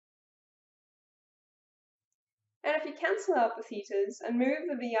And if you cancel out the thetas and move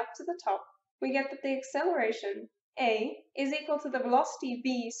the v up to the top, we get that the acceleration, a, is equal to the velocity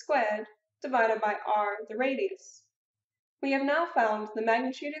v squared divided by r, the radius. We have now found the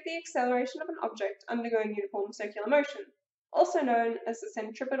magnitude of the acceleration of an object undergoing uniform circular motion, also known as the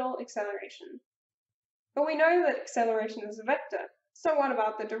centripetal acceleration. But we know that acceleration is a vector, so what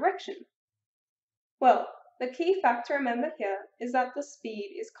about the direction? Well, the key fact to remember here is that the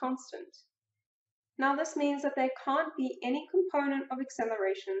speed is constant. Now this means that there can't be any component of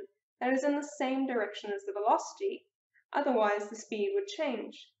acceleration that is in the same direction as the velocity, otherwise the speed would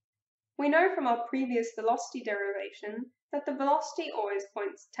change. We know from our previous velocity derivation that the velocity always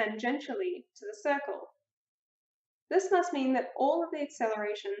points tangentially to the circle. This must mean that all of the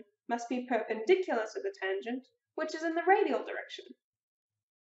acceleration must be perpendicular to the tangent, which is in the radial direction.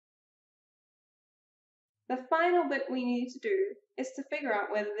 The final bit we need to do is to figure out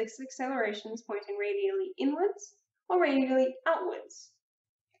whether this acceleration is pointing radially inwards or radially outwards.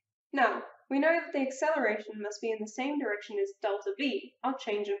 Now, we know that the acceleration must be in the same direction as delta v, our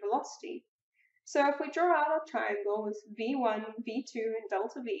change in velocity. So if we draw out our triangle with v1, v2, and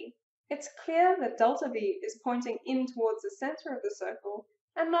delta v, it's clear that delta v is pointing in towards the center of the circle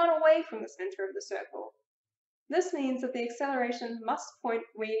and not away from the center of the circle. This means that the acceleration must point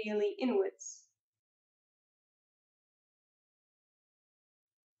radially inwards.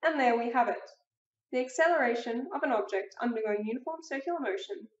 And there we have it. The acceleration of an object undergoing uniform circular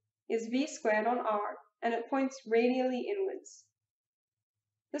motion is v squared on r, and it points radially inwards.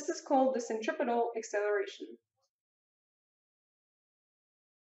 This is called the centripetal acceleration.